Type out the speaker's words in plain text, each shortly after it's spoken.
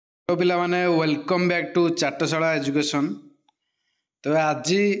तो पिला माने वेलकम बैक टू चाटशाला एजुकेशन। तो आज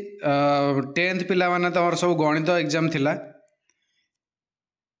 10th पिला माने तमर सब गणित एग्जाम थिला।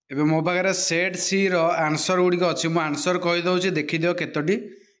 एबे मो पाखरे सेट सी रो आंसर गुडी अच्छी मु आंसर कहि दउची देखि दियो केतोटी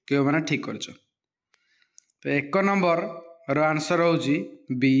के माने ठीक करछो। तो 1 नंबर रो आंसर होउची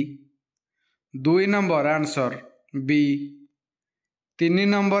B, 2 number answer B, 3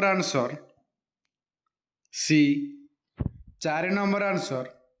 number answer C, 4 number answer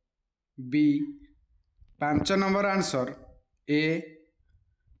B, 5 number answer A,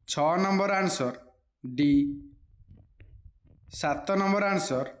 6 number answer D, 7 number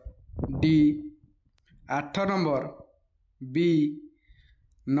answer D, 8 number B,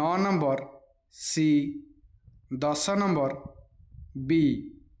 9 number C, 10 number B,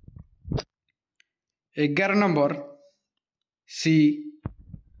 11 number C,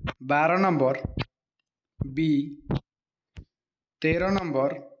 12 number B, 13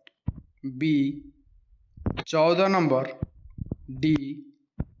 number B, 14 number D,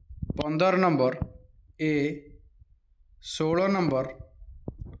 15 number A, 16 number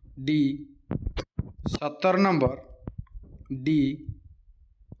D, 17 number D,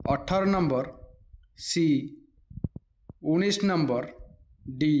 18 number C, 19 number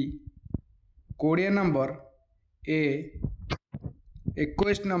D, 20 number A,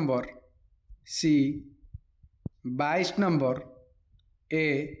 21 number C, 22 number A,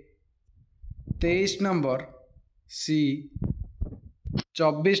 23 number C,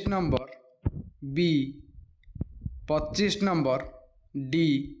 24 number B, 25 number D,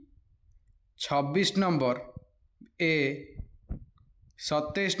 26 number A,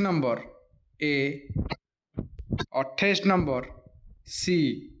 27 number A, 28 number C,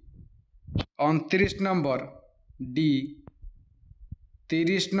 29 number D,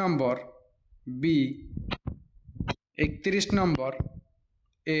 30 number B, 31 number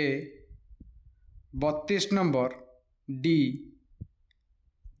A, 32 number D,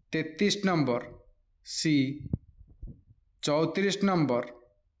 33 number C, 34 number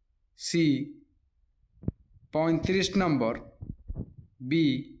C, 35 number B,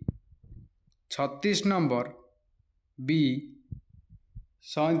 36 number B,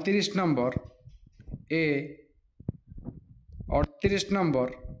 37 number A, 38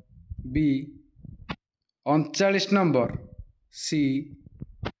 number B, 39 number C,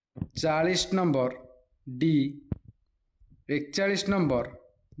 40 number D, 41 number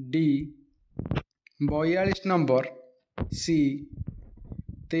D, 42 number C,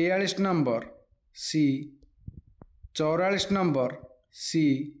 43 number C, 44 number C,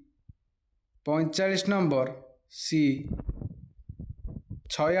 45 number C,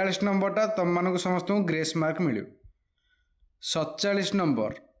 46 नंबरटा तुम मानक समस्त grace mark मिले, 47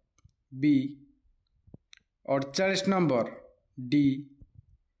 number B, 48 number D,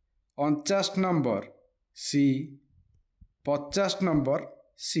 49 number C, 50 number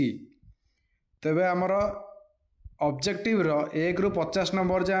C. तेबे आमर objective रो 1 रु 50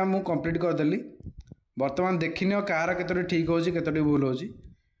 number जा मु complete करदेली। बर्तमान देखिनियो कार केतोटी ठीक होची केतोटी भूल होची।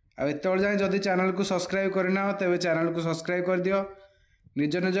 आ एतबेल जाय जदि चैनल को सब्सक्राइब करना तेबे चैनल को सब्सक्राइब कर दियो।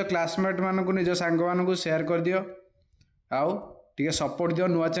 निज निज क्लासमेट मानकु निज सांग मानकु शेयर कर दियो। आउ टिके सपोर्ट दियो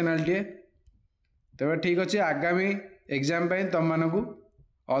नुआ चैनल टिए। तेबे ठीक अछि आगामी एग्जाम पई तम मानकु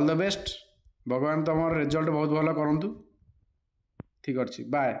ऑल द बेस्ट। भगवान तुम रिजल्ट बहुत भल करंतु। ठीक अच्छी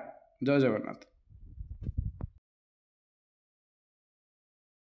बाय। जय जगन्नाथ।